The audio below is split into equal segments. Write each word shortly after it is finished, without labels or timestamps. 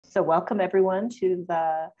So welcome everyone to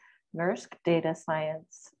the NERSC Data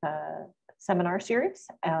Science seminar series.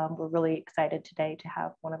 We're really excited today to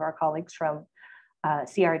have one of our colleagues from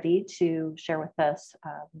CRD to share with us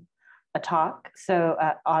a talk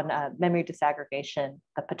on memory disaggregation,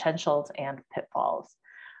 the potentials and pitfalls.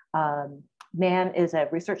 Nan is a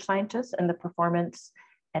research scientist in the performance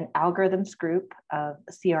and algorithms group of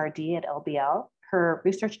CRD at LBL. Her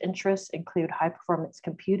research interests include high performance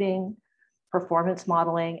computing, performance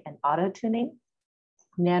modeling, and auto tuning.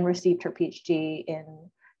 Nan received her Ph.D. in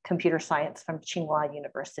computer science from Tsinghua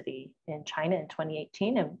University in China in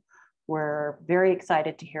 2018. And we're very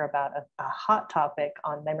excited to hear about a hot topic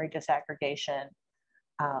on memory disaggregation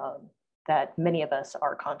that many of us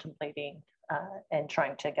are contemplating and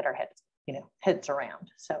trying to get our heads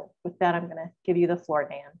around. So with that, I'm gonna give you the floor,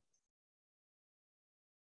 Nan.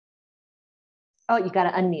 Oh, you gotta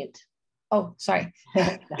unmute. Oh, sorry.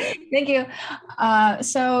 Thank you. I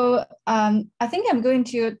think I'm going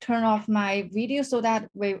to turn off my video so that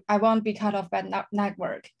I won't be cut off by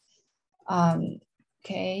network.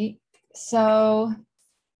 Okay, so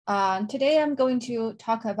today I'm going to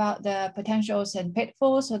talk about the potentials and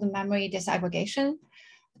pitfalls of the memory disaggregation.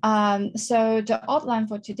 So the outline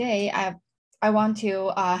for today, I want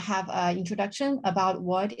to have an introduction about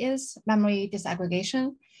what is memory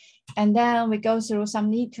disaggregation. And then we go through some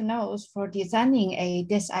need to knows for designing a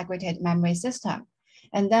disaggregated memory system.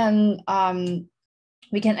 And then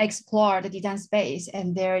we can explore the design space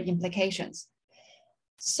and their implications.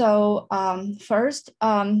 So first,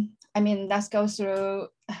 let's go through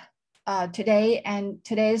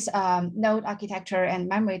today's node architecture and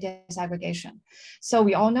memory disaggregation. So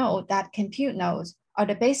we all know that compute nodes are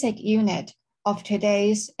the basic unit of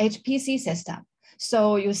today's HPC system.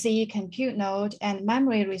 So you see compute node and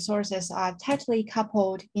memory resources are tightly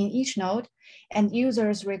coupled in each node, and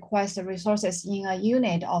users request the resources in a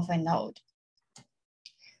unit of a node.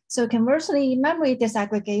 So conversely, memory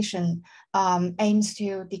disaggregation aims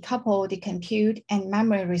to decouple the compute and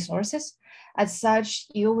memory resources. As such,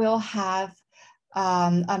 you will have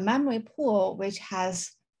a memory pool which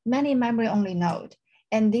has many memory-only nodes,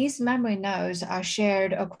 and these memory nodes are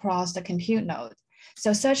shared across the compute node.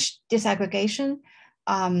 So such disaggregation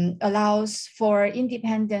allows for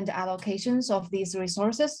independent allocations of these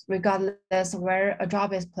resources, regardless of where a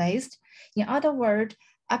job is placed. In other words,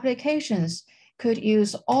 applications could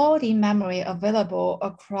use all the memory available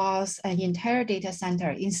across an entire data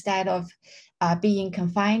center instead of being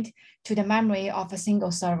confined to the memory of a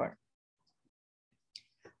single server.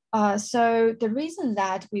 So the reason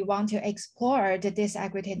that we want to explore the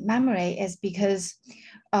disaggregated memory is because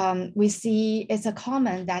we see it's a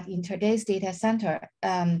common that in today's data center,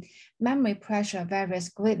 memory pressure varies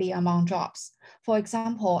greatly among jobs. For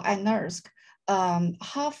example, at NERSC,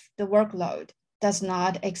 half the workload does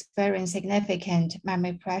not experience significant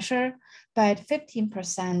memory pressure, but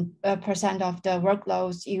 15% of the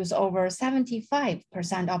workloads use over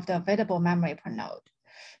 75% of the available memory per node.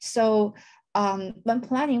 So when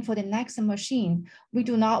planning for the next machine, we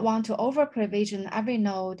do not want to over-provision every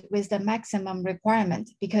node with the maximum requirement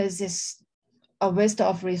because it's a waste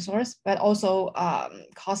of resource, but also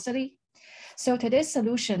costly. So today's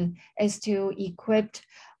solution is to equip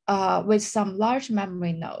with some large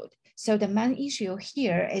memory node. So the main issue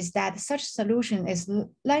here is that such solution is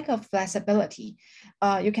lack of flexibility.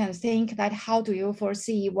 You can think that how do you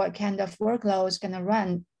foresee what kind of workload is gonna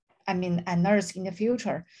run, at NERSC in the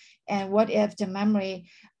future? And what if the memory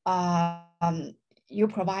you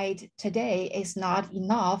provide today is not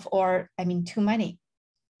enough or too many?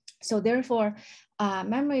 So therefore,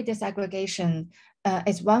 memory disaggregation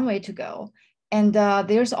is one way to go. And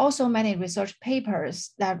there's also many research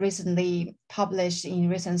papers that recently published in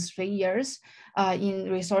recent 3 years in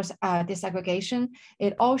resource disaggregation.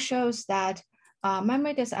 It all shows that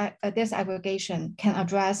memory disaggregation can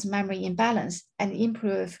address memory imbalance and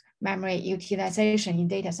improve memory utilization in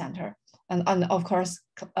data center and of course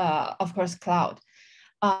cloud.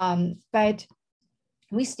 But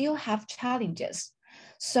we still have challenges.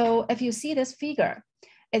 So if you see this figure,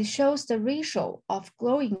 it shows the ratio of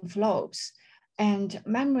growing flows and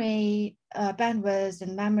memory bandwidth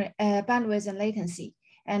and latency,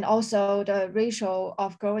 and also the ratio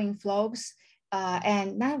of growing flows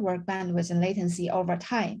and network bandwidth and latency over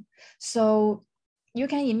time. So you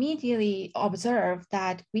can immediately observe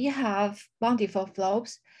that we have bountiful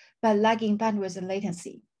flows, but lagging bandwidth and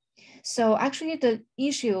latency. So actually the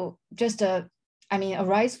issue just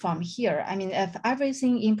arise from here. If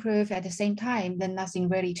everything improves at the same time, then nothing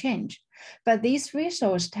really changed. But this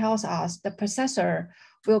resource tells us the processor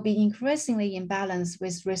will be increasingly imbalanced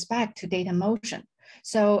with respect to data motion.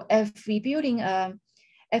 So if we're building a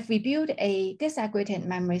if we build a disaggregated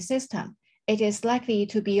memory system, it is likely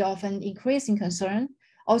to be of an increasing concern,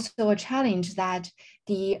 also a challenge that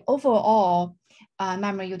the overall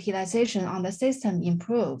memory utilization on the system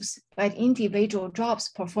improves, but individual jobs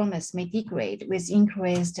performance may degrade with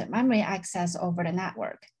increased memory access over the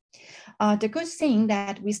network. The good thing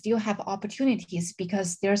that we still have opportunities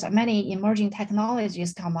because there's many emerging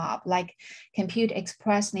technologies come up, like Compute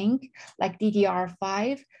Express Link, like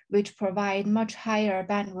DDR5, which provide much higher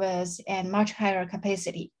bandwidth and much higher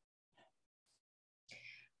capacity.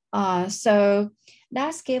 So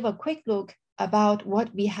let's give a quick look about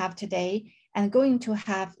what we have today and going to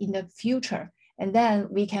have in the future. And then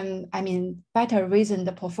we can, better reason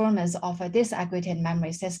the performance of a disaggregated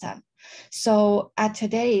memory system. So at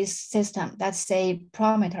today's system, let's say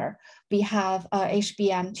parameter, we have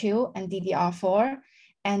HBM2 and DDR4,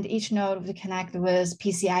 and each node will connect with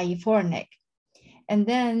PCIe 4 NIC. And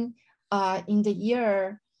then in the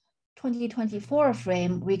year 2024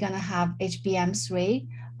 frame, we're gonna have HBM3,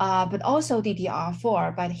 but also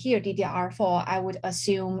DDR4. But here DDR4, I would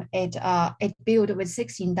assume it built with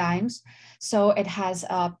 16 dimes, so it has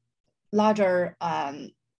a larger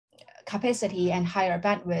capacity and higher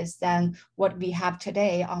bandwidth than what we have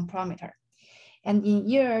today on parameter. And in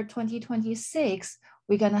year 2026,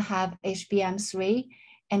 we're gonna have HBM3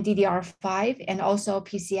 and DDR5 and also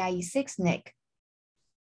PCIe 6 NIC.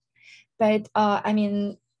 But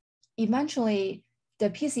eventually, the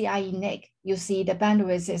PCIe NIC, you see the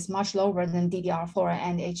bandwidth is much lower than DDR4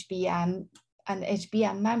 and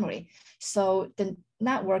HBM memory. So the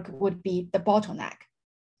network would be the bottleneck.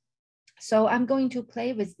 So I'm going to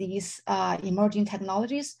play with these emerging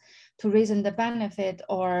technologies to reason the benefit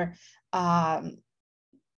or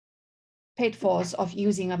pitfalls of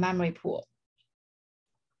using a memory pool.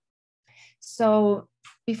 So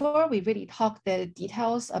before we really talk the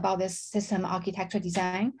details about this system architecture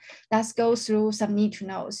design, let's go through some need to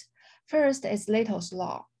knows. First is Leto's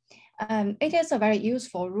law. It is a very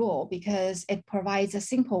useful rule because it provides a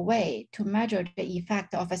simple way to measure the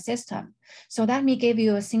effect of a system. So let me give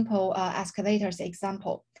you a simple escalators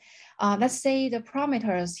example. Let's say the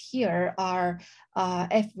parameters here are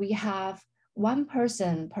if we have one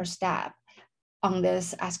person per step on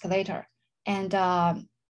this escalator, and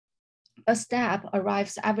a step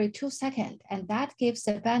arrives every 2 seconds, and that gives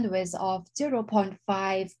a bandwidth of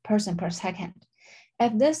 0.5 person per second.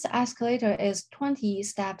 If this escalator is 20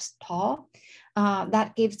 steps tall,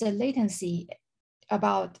 that gives the latency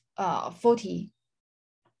about 40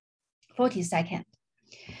 seconds.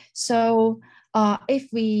 So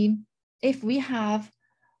if we have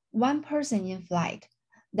one person in flight,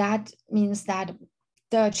 that means that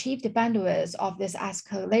the achieved bandwidth of this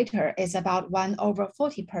escalator is about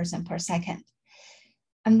 1/40 person per second.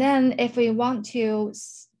 And then if we want to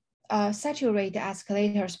saturate the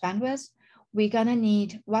escalator's bandwidth, we're gonna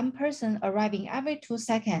need one person arriving every 2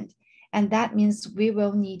 seconds. And that means we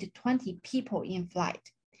will need 20 people in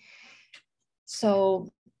flight.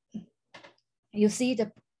 So you see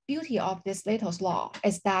the beauty of this Leto's law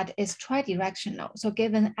is that it's tridirectional. So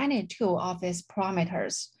given any two of its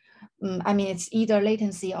parameters, it's either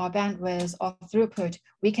latency or bandwidth or throughput,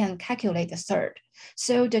 we can calculate the third.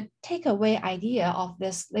 So the takeaway idea of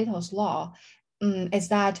this Leto's law is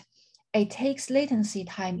that it takes latency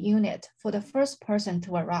time unit for the first person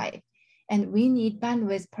to arrive, and we need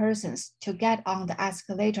bandwidth persons to get on the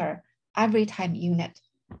escalator every time unit.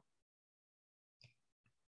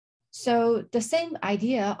 So the same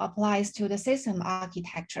idea applies to the system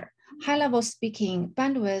architecture. High level speaking,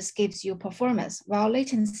 bandwidth gives you performance, while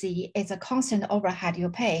latency is a constant overhead you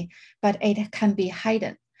pay, but it can be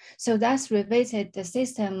hidden. So that's revisit the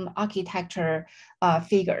system architecture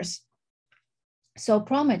figures. So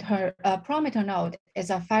parameter node is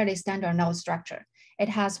a fairly standard node structure. It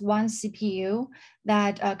has one CPU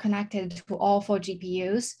that connected to all 4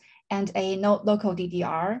 GPUs and a node local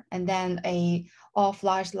DDR, and then a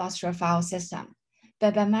all-flash raster file system.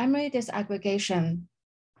 But by memory disaggregation,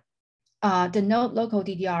 the node local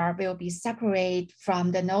DDR will be separate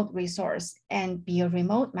from the node resource and be a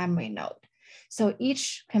remote memory node. So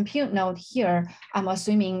each compute node here, I'm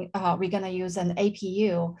assuming we're gonna use an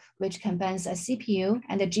APU, which combines a CPU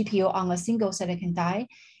and a GPU on a single silicon die.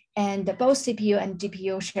 And both CPU and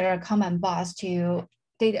GPU share a common bus to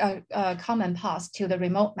common path to the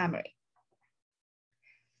remote memory.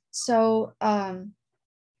 So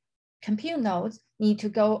compute nodes need to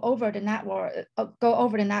go over the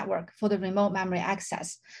network for the remote memory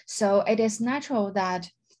access. So it is natural that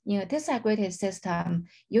disaggregated system,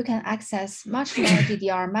 you can access much more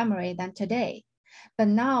DDR memory than today. But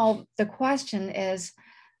now the question is,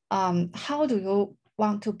 what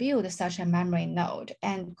want to build such a memory node?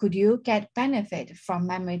 And could you get benefit from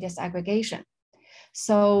memory disaggregation?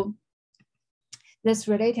 So this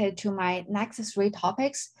related to my next three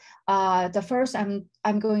topics. The first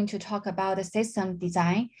I'm going to talk about the system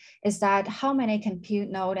design, is that how many compute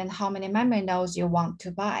node and how many memory nodes you want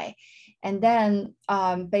to buy. And then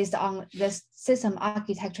based on this system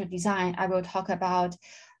architecture design, I will talk about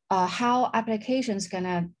how applications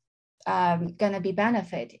gonna be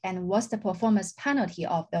benefit and what's the performance penalty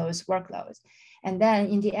of those workloads. And then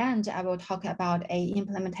in the end, I will talk about a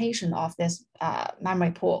implementation of this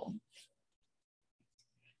memory pool.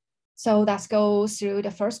 So let's go through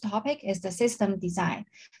the first topic, is the system design.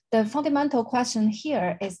 The fundamental question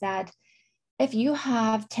here is that if you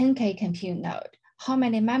have 10K compute node, how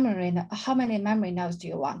many memory nodes do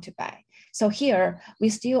you want to buy? So here,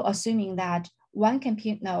 we're still assuming that one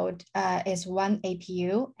compute node is one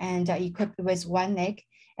APU and equipped with one NIC,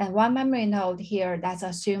 and one memory node here, that's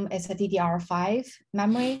assumed is a DDR5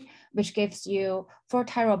 memory, which gives you 4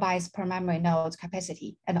 terabytes per memory node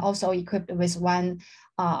capacity, and also equipped with one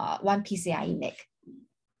PCIe NIC.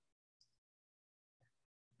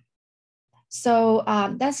 So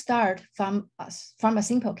let's start from a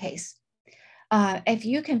simple case. If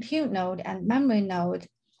your compute node and memory node,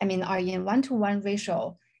 are in 1-to-1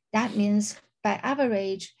 ratio, that means by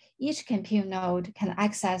average, each compute node can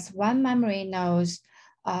access one memory node's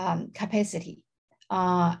capacity,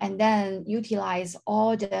 and then utilize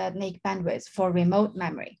all the NIC bandwidth for remote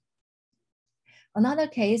memory. Another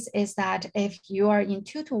case is that if you are in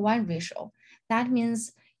 2-to-1 ratio, that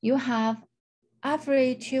means you have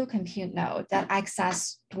every 2 compute nodes that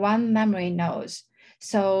access one memory node.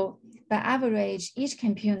 So by average, each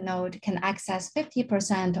compute node can access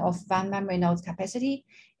 50% of one memory node's capacity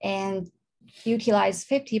and utilize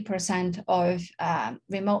 50% of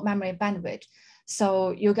remote memory bandwidth.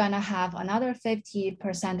 So you're gonna have another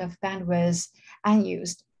 50% of bandwidth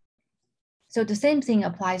unused. So the same thing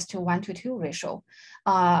applies to 1-to-2 ratio.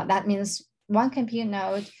 That means one compute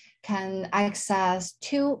node can access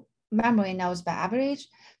 2 memory nodes by average.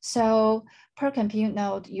 So per compute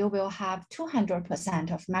node, you will have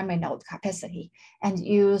 200% of memory node capacity and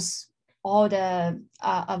use all the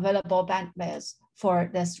available bandwidth for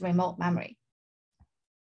this remote memory.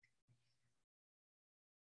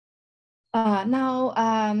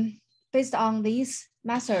 Now, based on this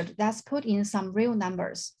method, let's put in some real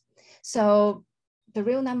numbers. So the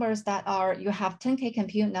real numbers that are, you have 10K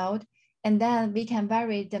compute node, and then we can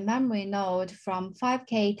vary the memory node from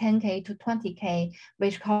 5K, 10K to 20K,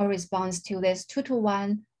 which corresponds to this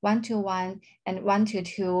 2-to-1, 1-to-1, and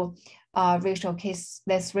 1-to-2 ratio case,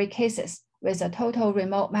 these 3 cases, with a total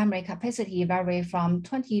remote memory capacity vary from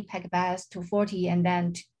 20 petabytes to 40 and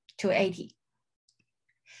then to 80.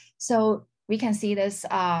 So we can see this,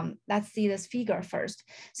 let's see this figure first.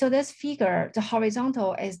 So this figure, the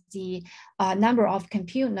horizontal is the number of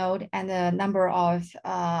compute node and the number of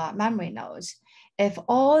memory nodes. If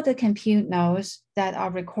all the compute nodes that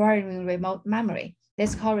are requiring remote memory,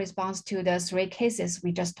 this corresponds to the 3 cases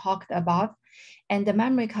we just talked about. And the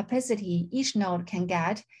memory capacity each node can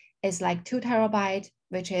get is like 2 terabyte,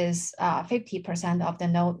 which is 50% of the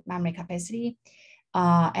node memory capacity,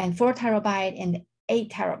 and 4 terabyte and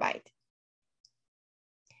 8 terabyte.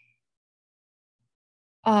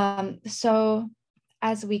 So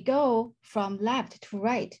as we go from left to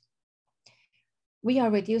right, we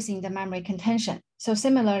are reducing the memory contention. So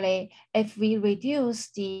similarly, if we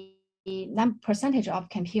reduce the percentage of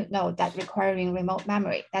compute node that requiring remote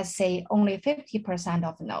memory, let's say only 50%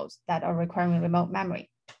 of nodes that are requiring remote memory.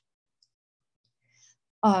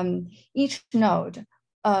 Each node,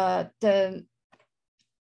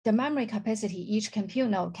 the memory capacity each compute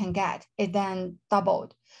node can get, it then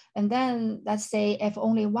doubled. And then let's say if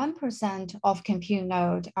only 1% of compute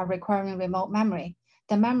node are requiring remote memory,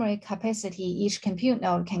 the memory capacity each compute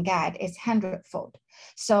node can get is 100-fold.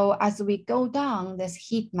 So as we go down this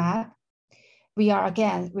heat map, we are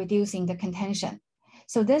again reducing the contention.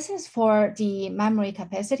 So this is for the memory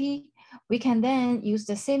capacity. We can then use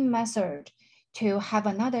the same method to have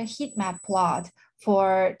another heat map plot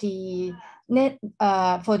for the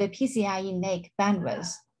PCIe NIC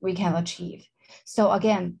bandwidth we can achieve. So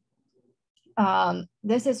again,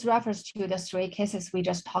 this is reference to the 3 cases we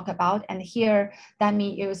just talked about. And here, let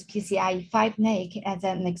me use PCIe 5 NIC as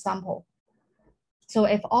an example. So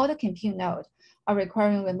if all the compute nodes are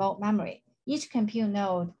requiring remote memory, each compute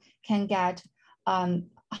node can get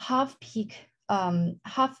half NIC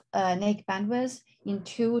bandwidth in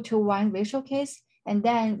 2-to-1 ratio case, and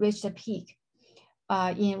then reach the peak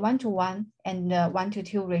in 1-to-1 and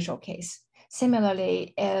 1-to-2 ratio case.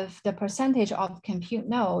 Similarly, if the percentage of compute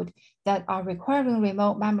node that are requiring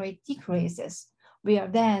remote memory decreases, we are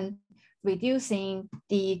then reducing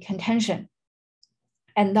the contention.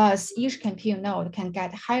 And thus, each compute node can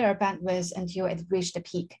get higher bandwidth until it reaches the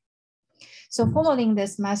peak. So following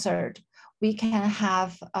this method, we can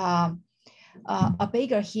have a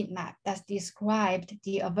bigger heat map that's described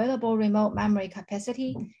the available remote memory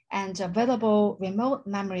capacity and available remote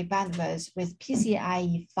memory bandwidth with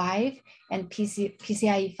PCIe 5 and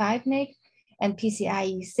PCIe 5 NIC and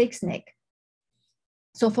PCIe 6 NIC.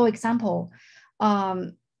 So for example,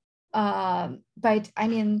 but I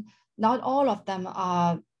mean, not all of them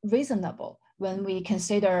are reasonable when we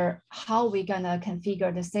consider how we're gonna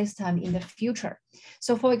configure the system in the future.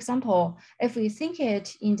 So for example, if we think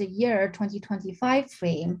it in the year 2025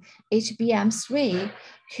 frame, HBM3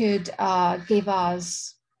 could give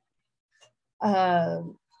us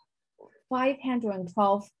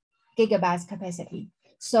 512 gigabytes capacity.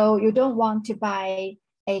 So you don't want to buy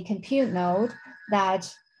a compute node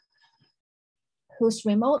whose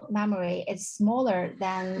remote memory is smaller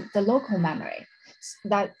than the local memory.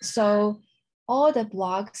 So all the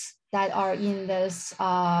blocks that are in this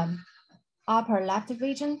upper left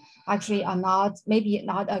region actually are maybe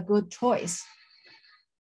not a good choice.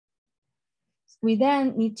 We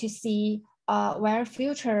then need to see where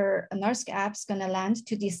future NERSC apps gonna land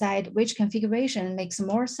to decide which configuration makes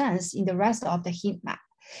more sense in the rest of the heat map.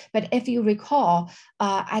 But if you recall,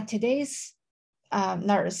 at today's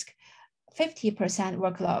NERSC, 50%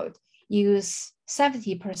 workload use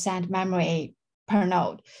 70% memory per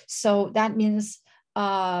node. So that means,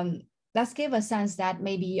 let's give a sense that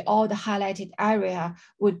maybe all the highlighted area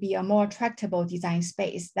would be a more tractable design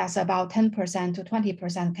space. That's about 10% to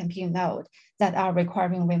 20% compute node that are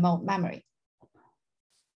requiring remote memory.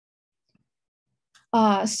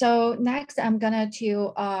 So next I'm gonna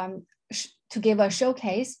to give a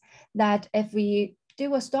showcase that if we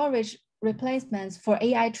do a storage replacements for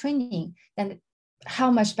AI training, then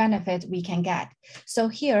how much benefit we can get. So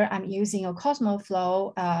here I'm using a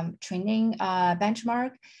CosmoFlow training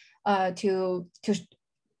benchmark to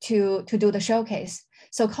do the showcase.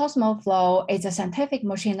 So CosmoFlow is a scientific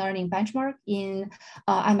machine learning benchmark in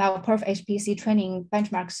MLPerf HPC training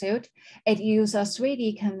benchmark suite. It uses a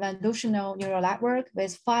 3D convolutional neural network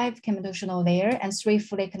with 5 convolutional layers and 3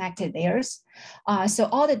 fully connected layers. So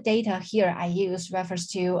all the data here I use refers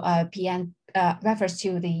to the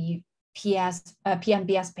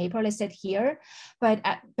PNBS paper listed here, but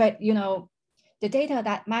you know, the data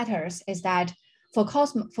that matters is that for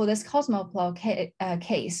this CosmoFlow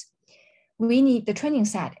case, we need the training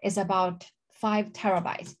set is about 5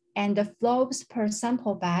 terabytes, and the flows per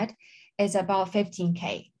sample bed is about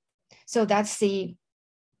 15K. So that's the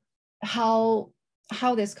how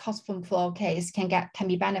this CosmoFlow case can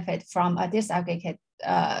be benefit from a disaggregated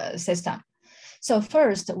system. So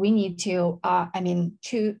first, we need to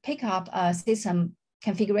to pick up a system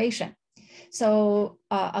configuration. So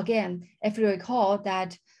again, if you recall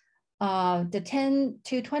that the 10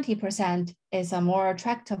 to 20% is a more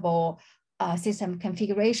tractable system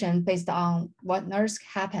configuration based on what NERSC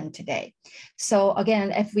happened today. So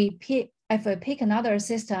again, if we pick another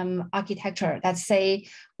system architecture, let's say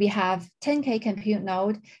we have 10K compute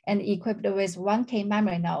node and equipped with 1K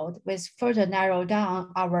memory node, with further narrow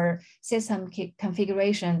down our system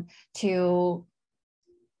configuration to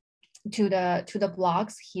the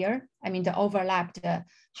blocks here. I mean, the overlapped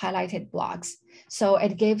highlighted blocks. So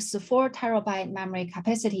it gives 4 terabyte memory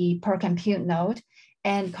capacity per compute node,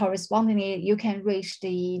 and correspondingly, you can reach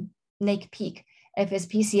the NIC peak. If it's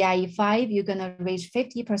PCIe 5, you're gonna reach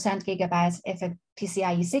 50% gigabytes. If it's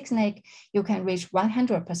PCIe 6 NIC, you can reach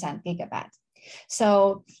 100% gigabytes.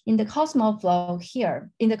 So in the CosmoFlow here,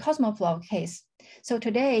 in the CosmoFlow case, so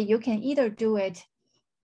today you can either do it,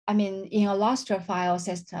 I mean, in a Lustre file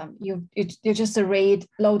system, you just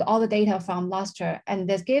load all the data from Lustre, and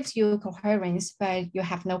this gives you coherence, but you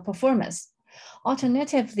have no performance.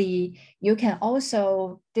 Alternatively, you can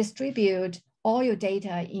also distribute all your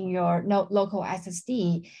data in your local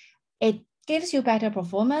SSD. It gives you better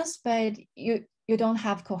performance, but you don't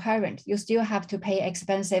have coherent. You still have to pay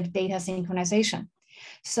expensive data synchronization.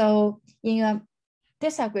 So in a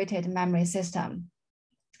disaggregated memory system,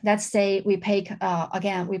 let's say we pick,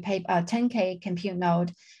 again, we pick a 10K compute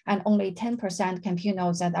node and only 10% compute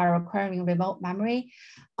nodes that are requiring remote memory.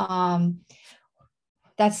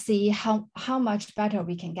 Let's see how much better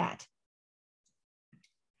we can get.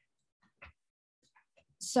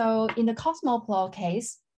 So in the CosmoFlow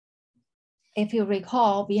case, if you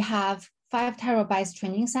recall, we have 5 terabytes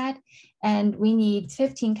training set, and we need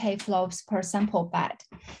 15K flops per sample bed.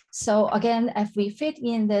 So again, if we fit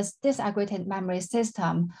in this disaggregated memory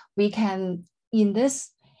system, we can, in the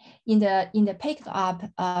picked up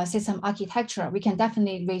system architecture, we can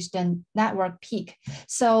definitely reach the network peak.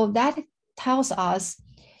 So that tells us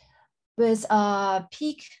with a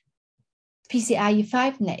peak PCIe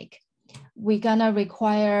 5 NIC, we're gonna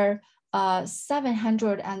require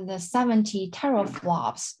 770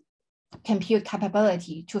 teraflops compute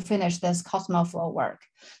capability to finish this Cosmos flow work.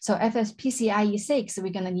 So if it's PCIe 6,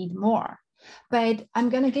 we're gonna need more. But I'm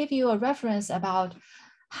gonna give you a reference about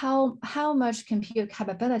how much compute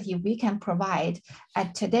capability we can provide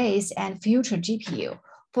at today's and future GPU.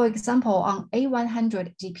 For example, on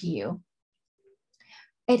A100 GPU,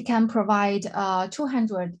 it can provide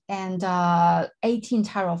 218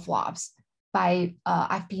 teraflops by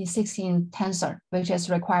FP16 tensor, which is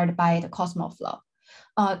required by the Cosmos flow.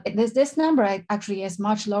 This number actually is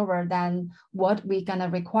much lower than what we're gonna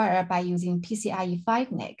require by using PCIe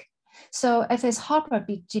 5 NIC. So if it's Hopper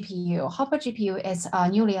GPU is a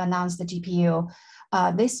newly announced GPU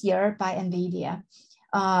this year by NVIDIA.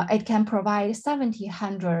 It can provide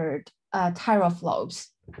 1700 teraflops,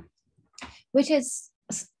 which is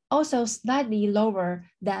also slightly lower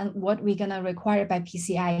than what we're gonna require by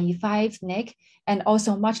PCIe 5 NIC, and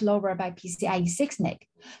also much lower by PCIe 6 NIC.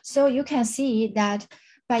 So you can see that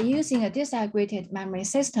by using a disaggregated memory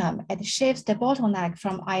system, it shifts the bottleneck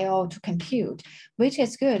from I/O to compute, which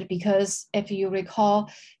is good because if you recall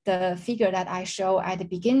the figure that I showed at the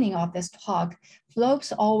beginning of this talk,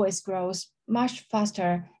 flops always grows much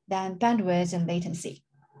faster than bandwidth and latency.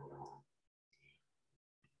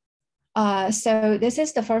 So this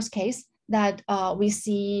is the first case that we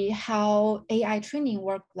see how AI training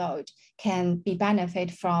workload can be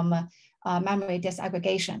benefit from memory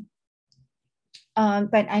disaggregation.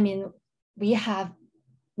 But I mean, we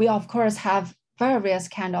of course have various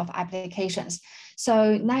kind of applications.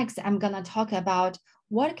 So next, I'm gonna talk about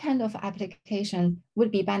what kind of application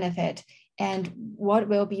would be benefit and what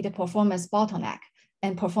will be the performance bottleneck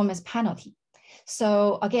and performance penalty.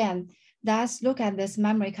 So again, let's look at this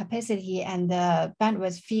memory capacity and the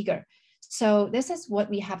bandwidth figure. So this is what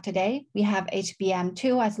we have today. We have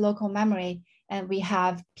HBM2 as local memory, and we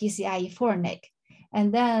have PCIe 4 NIC.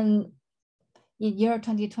 And then in year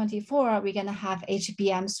 2024, we're gonna have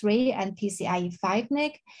HBM3 and PCIe 5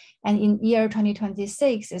 NIC. And in year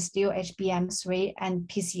 2026, it's still HBM3 and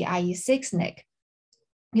PCIe 6 NIC.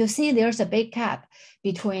 You see there's a big gap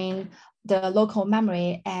between the local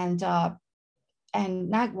memory and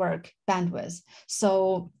network bandwidth.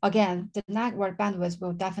 So again, the network bandwidth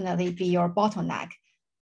will definitely be your bottleneck.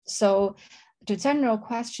 So the general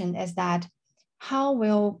question is that how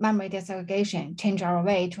will memory disaggregation change our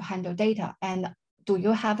way to handle data? And do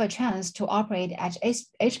you have a chance to operate at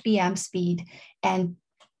HBM speed and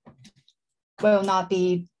will not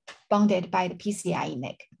be bounded by the PCIe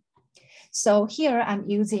NIC? So here I'm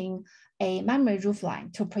using a memory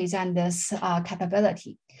roofline to present this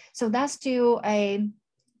capability. So let's do a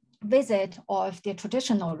visit of the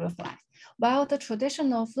traditional roofline. While the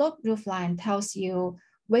traditional float roofline tells you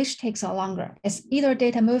which takes longer, it's either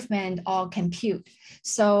data movement or compute.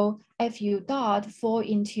 So if you dot fall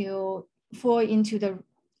into the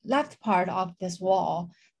left part of this wall,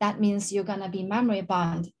 that means you're gonna be memory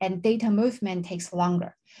bound and data movement takes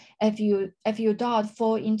longer. If you dot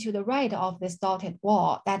fall into the right of this dotted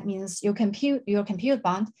wall, that means your compute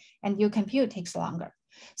bound and your compute takes longer.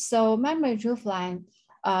 So memory roofline,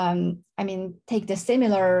 take the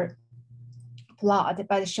similar plot,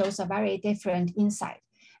 but it shows a very different insight.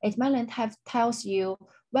 It mainly tells you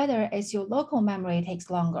whether it's your local memory takes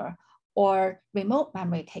longer or remote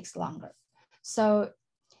memory takes longer. So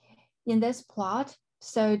in this plot,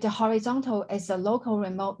 so the horizontal is a local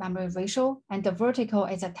remote memory ratio, and the vertical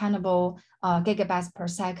is attainable gigabytes per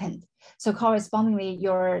second. So correspondingly,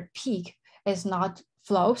 your peak is not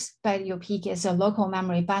flops, but your peak is a local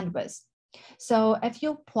memory bandwidth. So if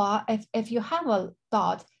you plot, if you have a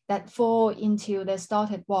dot that fall into this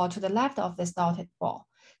dotted wall to the left of this dotted wall,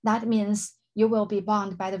 that means you will be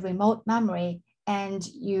bound by the remote memory, and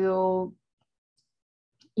you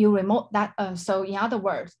remote that. So in other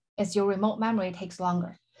words, it's your remote memory takes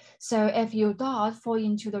longer. So if your dot fall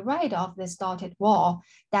into the right of this dotted wall,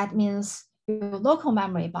 that means your local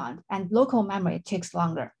memory bound, and local memory takes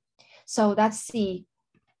longer. So let's see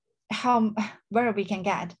where we can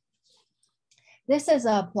get. This is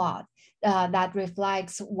a plot that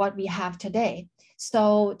reflects what we have today.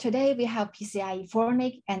 So today we have PCIe 4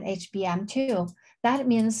 NIC and HBM2. That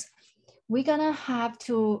means we're gonna have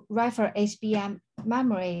to refer HBM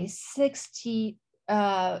memory 60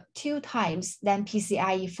 2 times than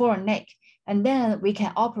PCIe 4 NIC, and then we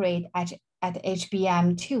can operate at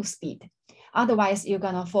HBM2 speed. Otherwise, you're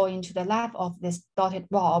gonna fall into the lap of this dotted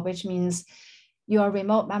wall, which means your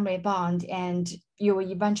remote memory bound and you will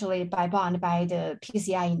eventually be bound by the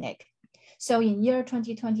PCIe NIC. So in year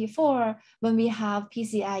 2024, when we have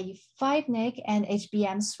PCIe 5 NIC and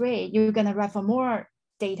HBM3, you're gonna refer more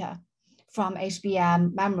data from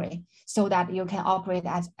HBM memory so that you can operate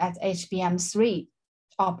at HBM3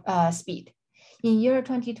 speed. In year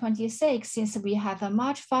 2026, since we have a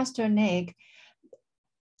much faster NIC,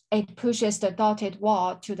 it pushes the dotted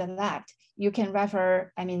wall to the left. You can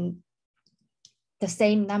refer, the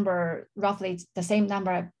same number, roughly the same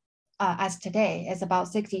number as today. It's about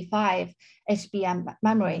 65 HBM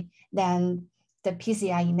memory than the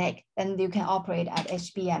PCIe NIC, and you can operate at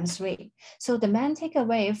HBM3. So the main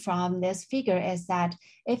takeaway from this figure is that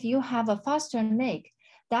if you have a faster NIC,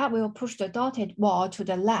 that will push the dotted wall to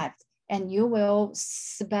the left, and you will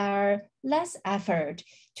spare less effort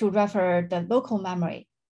to refer the local memory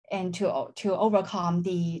and to overcome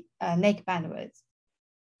the NIC bandwidth.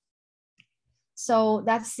 So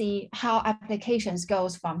let's see how applications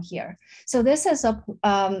goes from here. So this is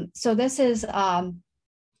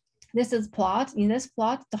plot. In this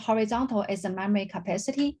plot, the horizontal is the memory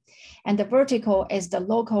capacity, and the vertical is the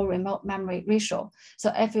local remote memory ratio.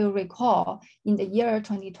 So if you recall, in the year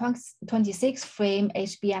 2026 frame,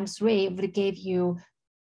 HBM3 would give you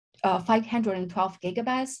 512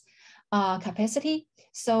 gigabytes capacity.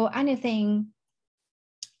 So anything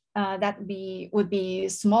that would be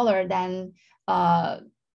smaller than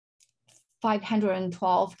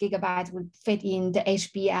 512 gigabytes would fit in the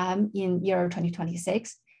HBM in year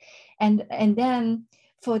 2026. And then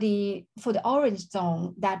for the orange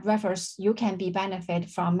zone, that refers you can be benefit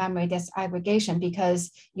from memory disaggregation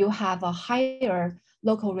because you have a higher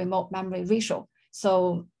local remote memory ratio.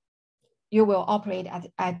 So you will operate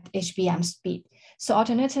at HBM speed. So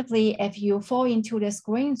alternatively, if you fall into this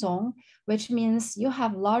green zone, which means you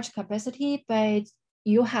have large capacity, but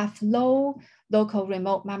you have low local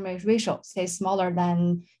remote memory ratio, say smaller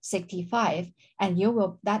than 65, and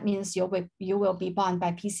that means you will be bound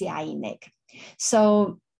by PCIe NIC.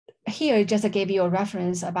 So here, just to give you a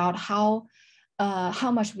reference about how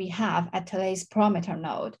much we have at today's parameter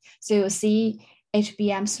node. So you'll see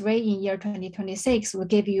HBM3 in year 2026 will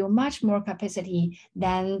give you much more capacity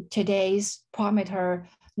than today's parameter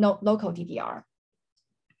node local DDR.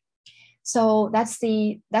 So let's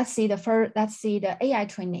see the AI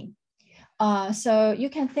training. So you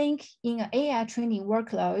can think in an AI training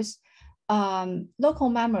workloads, local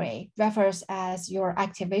memory refers as your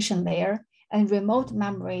activation layer, and remote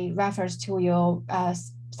memory refers to your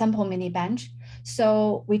sample mini bench.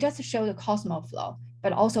 So we just show the Cosmo flow,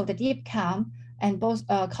 but also the deep cam and both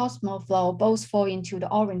Cosmo flow both fall into the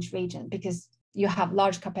orange region because you have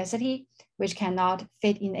large capacity, which cannot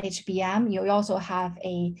fit in HBM. You also have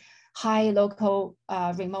a high local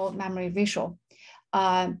remote memory ratio.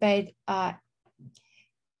 But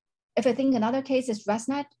if I think another case is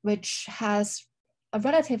ResNet, which has a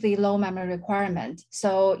relatively low memory requirement.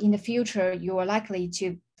 So in the future, you are likely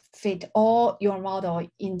to fit all your model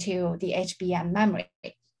into the HBM memory.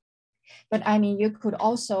 But you could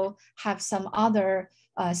also have some other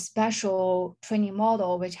special training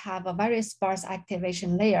model which have a very sparse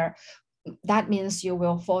activation layer. That means you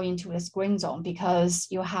will fall into this green zone because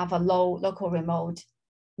you have a low local remote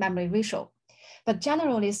memory ratio. But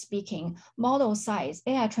generally speaking, model size,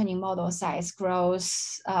 AI training model size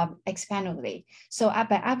grows exponentially. So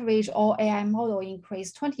by average, all AI model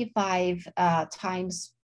increase 25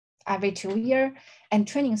 times every 2 years, and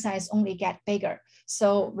training size only get bigger.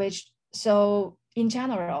 So in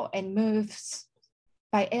general, it moves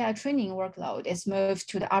by AI training workload, it's moved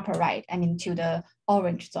to the upper right, to the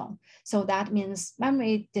orange zone. So that means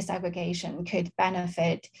memory disaggregation could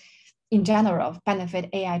benefit, in general, benefit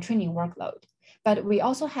AI training workload. But we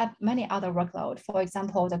also have many other workload. For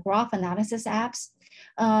example, the graph analysis apps.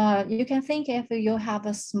 You can think if you have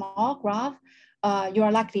a small graph, you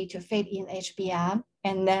are likely to fit in HBM,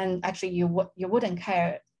 and then actually you wouldn't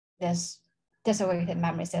care this disaggregated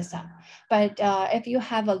memory system. But if you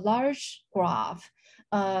have a large graph,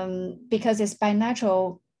 because it's by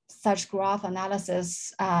natural, such graph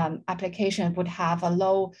analysis application would have a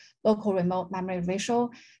low local remote memory ratio.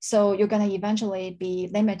 So you're going to eventually be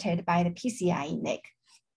limited by the PCIe NIC.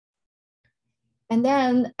 And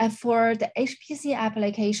then for the HPC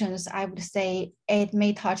applications, I would say it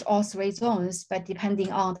may touch all 3 zones, but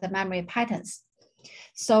depending on the memory patterns.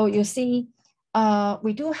 So you see,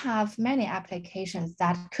 we do have many applications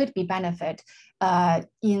that could be benefit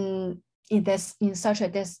in such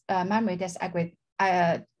a memory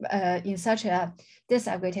in such a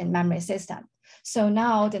disaggregated memory system. So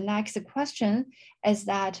now the next question is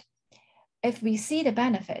that if we see the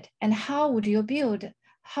benefit, and how would you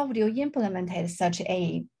implement such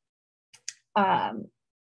a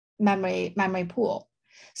memory pool?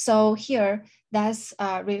 So here, let's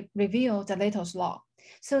review the Little's law.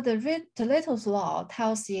 So the Little's law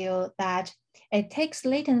tells you that it takes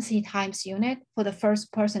latency times unit for the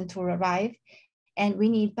first person to arrive, and we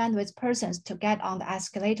need bandwidth persons to get on the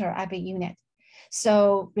escalator every unit.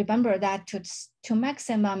 So remember that to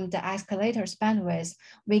maximum the escalator's bandwidth,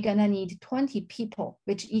 we're gonna need 20 people,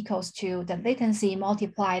 which equals to the latency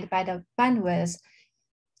multiplied by the bandwidth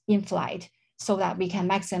in flight, so that we can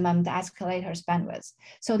maximum the escalator's bandwidth.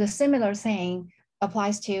 So the similar thing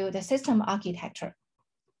applies to the system architecture.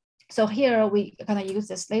 So here we're gonna use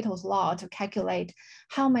this Little's law to calculate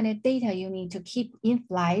how many data you need to keep in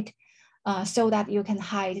flight so that you can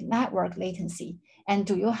hide network latency. And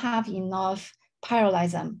do you have enough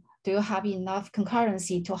parallelism? Do you have enough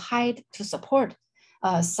concurrency to support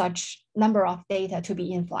such number of data to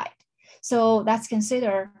be in flight? So let's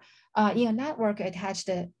consider in a network attached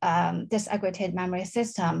disaggregated memory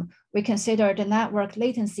system, we consider the network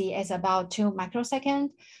latency is about 2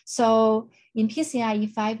 microseconds. So in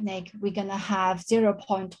PCIe 5 NIC, we're gonna have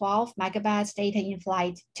 0.12 megabytes data in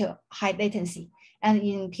flight to high latency. And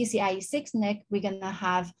in PCIe 6 NIC, we're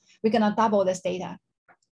gonna double this data.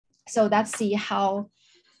 So let's see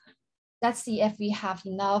if we have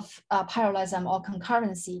enough parallelism or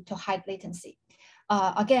concurrency to hide latency.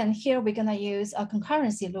 Again, here we're gonna use a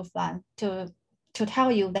concurrency roofline to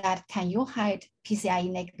tell you that can you hide PCIe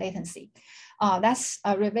NIC latency. Let's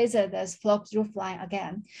revisit this float roofline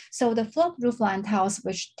again. So the float roofline tells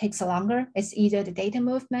which takes longer. It's either the data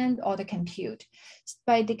movement or the compute.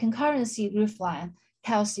 But the concurrency roofline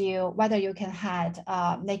tells you whether you can hide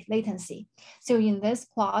NIC latency. So in this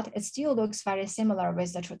plot, it still looks very similar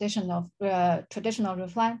with the traditional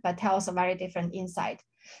roofline, but tells a very different insight.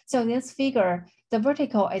 So in this figure, the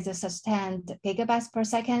vertical is a sustained gigabytes per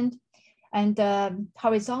second, and the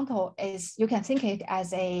horizontal is, you can think it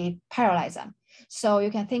as a parallelism. So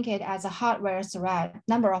you can think it as a hardware thread,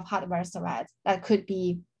 number of hardware threads that could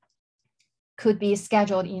be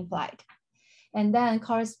scheduled in flight. And then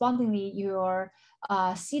correspondingly, your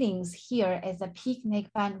ceilings here is the peak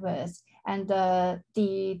NIC bandwidth, and the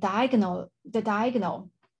diagonal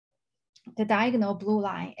blue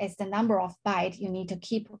line is the number of bytes you need to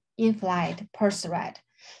keep in flight per thread.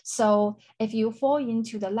 So if you fall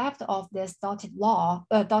into the left of this dotted wall,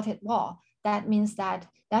 that means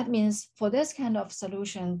for this kind of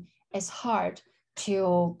solution, it's hard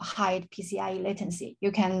to hide PCIe latency.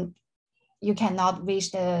 You cannot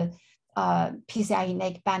reach the PCIe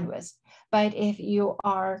NIC bandwidth. But if you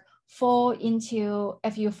fall into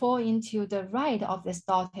the right of this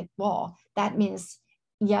dotted wall, that means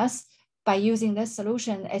yes, by using this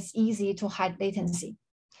solution, it's easy to hide latency.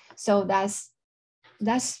 So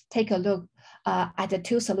let's take a look at the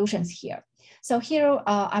two solutions here. So here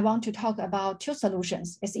I want to talk about two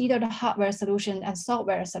solutions. It's either the hardware solution and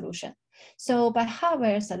software solution. So by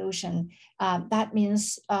hardware solution, that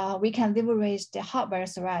means we can leverage the hardware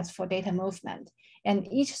threads for data movement. And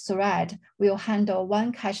each thread will handle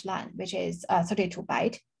one cache line, which is 32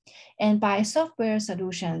 bytes. And by software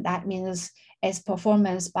solution, that means it's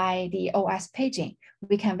performance by the OS paging.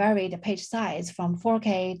 We can vary the page size from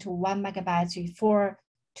 4K to 1 megabyte to 4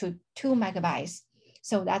 to 2 megabytes.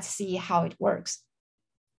 So let's see how it works.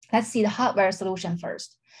 Let's see the hardware solution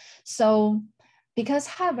first. So because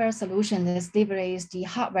hardware solution is leverage the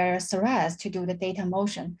hardware threads to do the data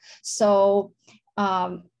motion. So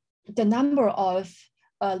the number of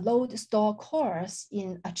load store cores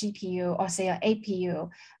in a GPU or say an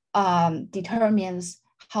APU determines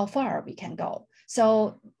how far we can go.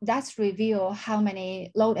 So let's review how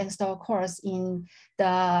many load and store cores in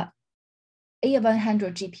the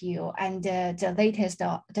A100 GPU and the latest,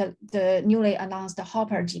 the newly announced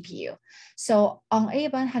Hopper GPU. So on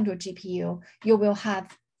A100 GPU, you will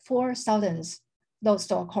have 4,000 load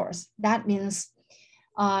store cores. That means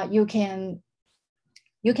you can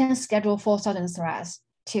schedule 4,000 threads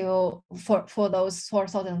for those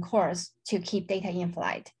 4,000 cores to keep data in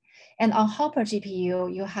flight. And on Hopper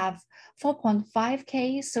GPU, you have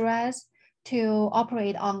 4.5K threads to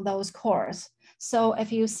operate on those cores. So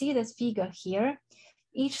if you see this figure here,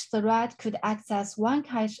 each thread could access one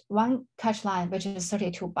cache line, which is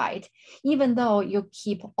 32 bytes. Even though you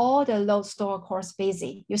keep all the load store cores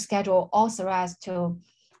busy, you schedule all threads to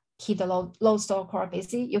keep the load store core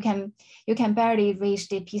busy, you can barely reach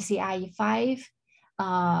the PCIe 5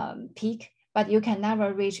 peak, but you can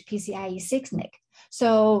never reach PCIe 6 NIC.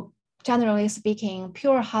 So generally speaking,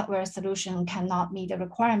 pure hardware solution cannot meet the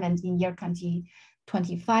requirement in year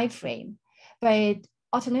 2025 frame. But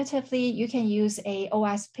alternatively, you can use a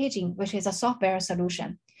OS paging, which is a software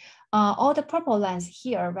solution. All the purple lines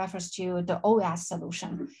here refers to the OS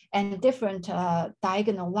solution, and different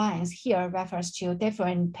diagonal lines here refers to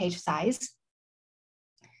different page size.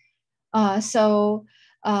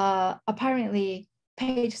 Apparently,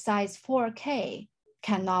 page size 4K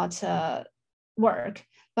cannot work.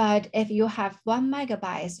 But if you have 1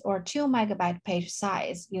 megabyte or 2 megabyte page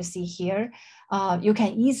size, you see here, you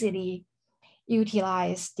can easily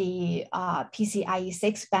utilize the PCIe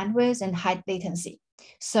 6 bandwidth and high latency.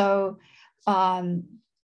 So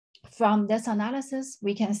from this analysis,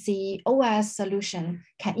 we can see OS solution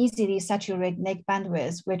can easily saturate NIC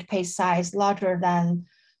bandwidth with page size larger than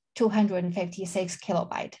 256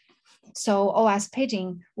 kilobyte. So OS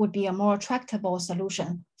paging would be a more tractable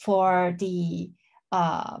solution for the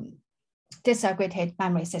disaggregated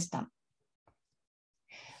memory system.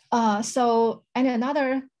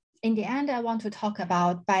 In the end, I want to talk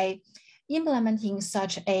about by implementing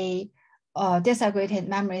such a disaggregated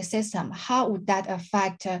memory system, how would that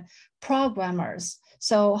affect programmers?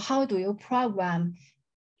 So how do you program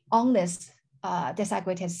on this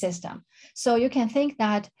disaggregated system? So you can think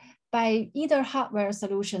that by either hardware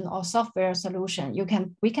solution or software solution,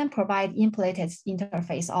 we can provide implicit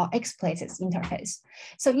interface or explicit interface.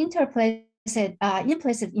 So implicit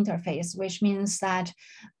interface, which means that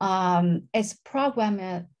it's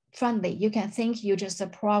programmer friendly. You can think you just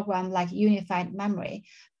program like unified memory,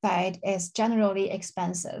 but it's generally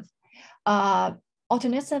expensive.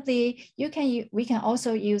 Alternatively, we can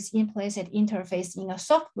also use implicit interface in a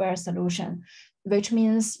software solution, which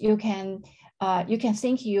means you can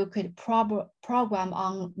think you could program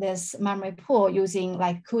on this memory pool using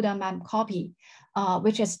like CUDA mem copy,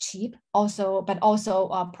 which is cheap but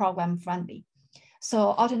also program friendly. So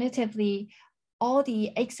alternatively, all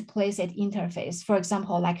the explicit interface, for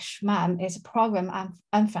example, like SHMEM, is program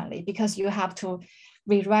unfriendly because you have to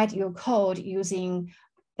rewrite your code using,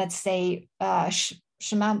 let's say,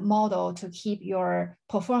 SHMEM model to keep your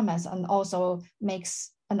performance, and also you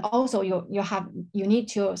need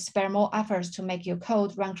to spare more efforts to make your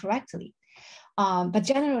code run correctly. But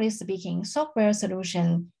generally speaking, software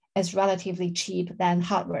solution is relatively cheap than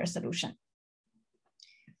hardware solution.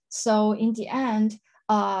 So in the end,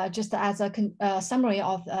 just as a summary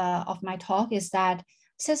of my talk is that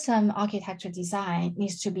system architecture design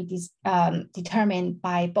needs to be determined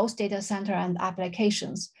by both data center and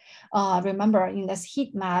applications. Remember, in this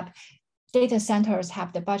heat map, data centers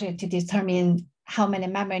have the budget to determine how many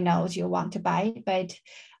memory nodes you want to buy, but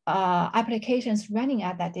applications running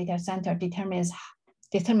at that data center determines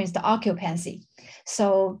the occupancy.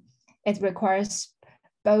 So it requires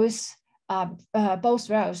both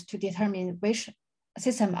roles to determine which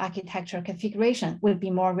system architecture configuration would be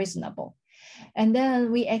more reasonable. And then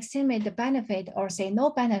we estimate the benefit or say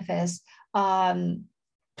no benefits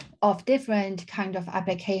of different kind of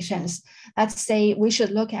applications. Let's say we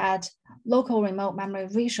should look at local remote memory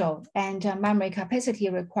ratio and memory capacity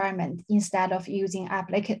requirement instead of using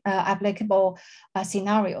applicable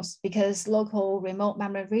scenarios, because local remote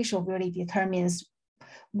memory ratio really determines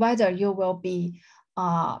whether you will be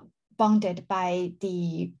bounded by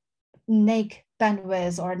the NIC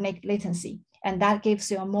bandwidth or NIC latency. And that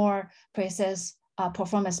gives you a more precise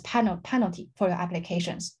performance penalty for your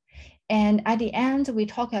applications. And at the end, we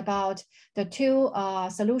talk about the two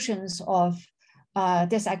solutions of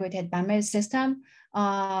disaggregated memory system.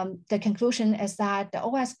 The conclusion is that the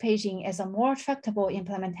OS paging is a more tractable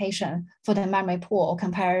implementation for the memory pool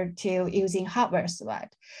compared to using hardware thread.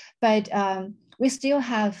 But we still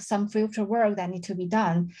have some future work that need to be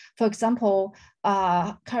done. For example,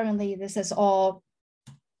 currently this is all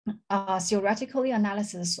theoretically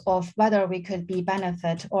analysis of whether we could be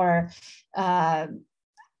benefit or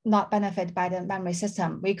not benefit by the memory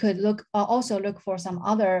system. We could also look for some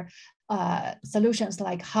other solutions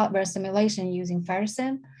like hardware simulation using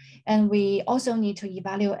FireSim. And we also need to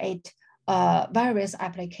evaluate various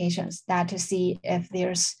applications to see if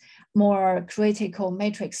there's more critical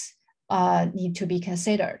metrics need to be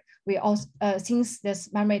considered. We also, since this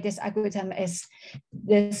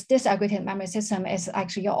disaggregated memory system is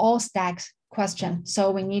actually an all stacks question,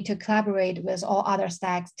 so we need to collaborate with all other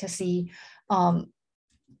stacks to see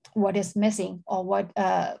what is missing or what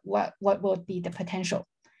would be the potential.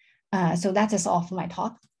 So that is all for my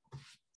talk.